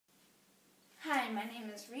my name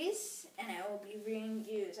is Reece, and I will be reading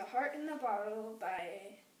you A Heart in the Bottle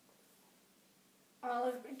by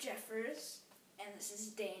Oliver Jeffers, and this is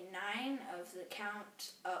day 9 of the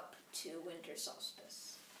count up to Winter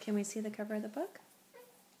Solstice. Can we see the cover of the book?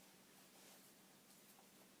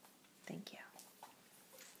 Thank you.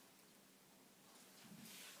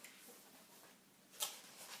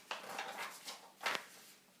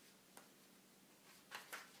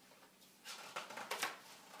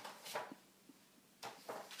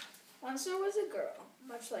 Once there was a girl,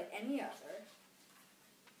 much like any other,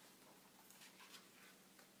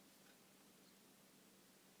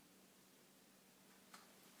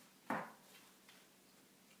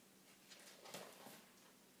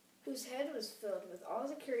 whose head was filled with all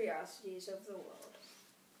the curiosities of the world.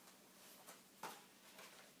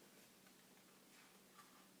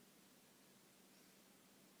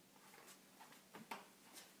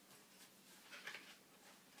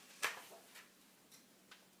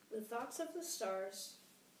 With thoughts of the stars,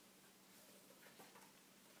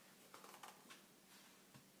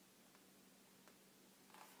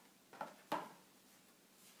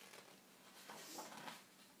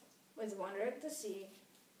 with wonder at the sea,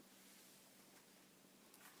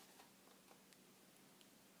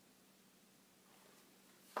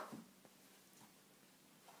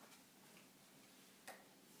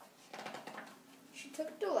 she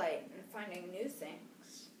took delight in finding new things.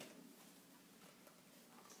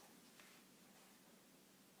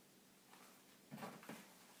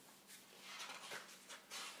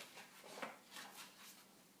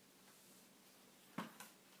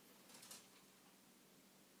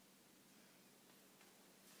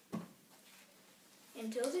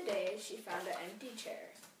 Until the day she found an empty chair.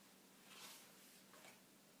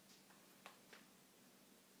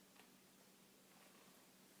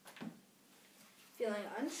 Feeling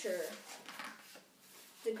unsure,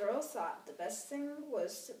 the girl thought the best thing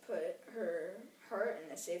was to put her heart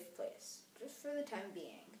in a safe place, just for the time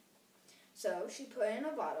being. So she put in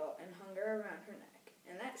a bottle and hung her around her neck,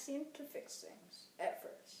 and that seemed to fix things, at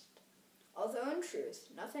first. Although in truth,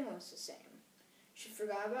 nothing was the same. She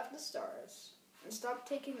forgot about the stars, and stopped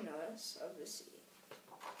taking notice of the sea.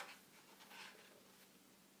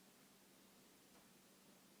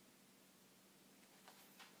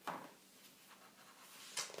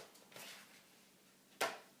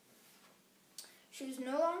 She was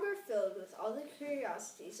no longer filled with all the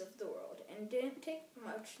curiosities of the world and didn't take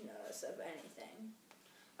much notice of anything,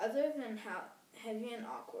 other than how heavy and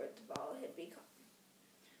awkward the ball had become.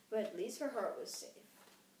 But at least her heart was safe.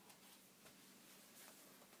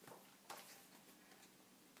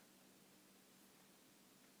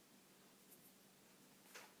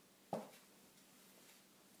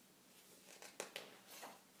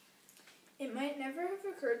 It might never have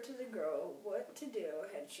occurred to the girl what to do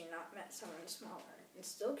had she not met someone smaller and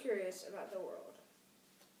still curious about the world.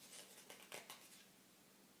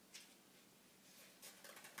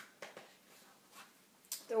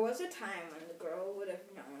 There was a time when the girl would have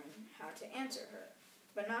known how to answer her,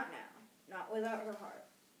 but not now, not without her heart.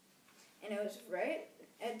 And it was right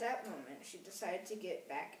at that moment she decided to get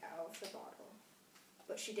back out of the bottle.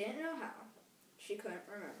 But she didn't know how. She couldn't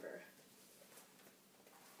remember.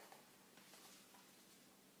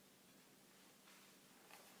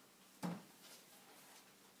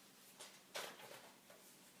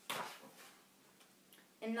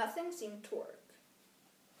 And nothing seemed to work.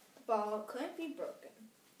 The ball couldn't be broken.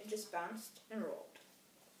 It just bounced and rolled.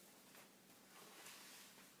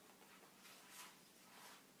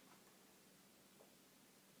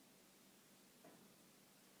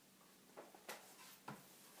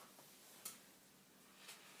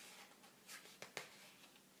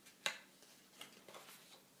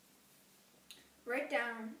 Right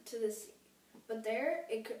down to the sea. But there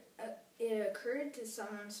it occurred to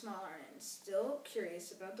someone smaller and still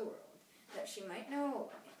curious about the world that she might know a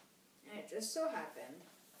way. And it just so happened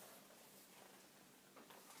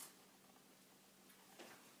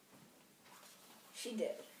she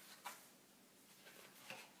did.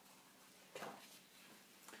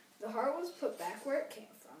 The heart was put back where it came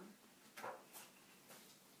from.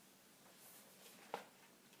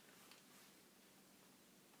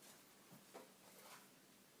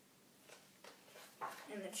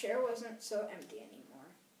 And the chair wasn't so empty anymore.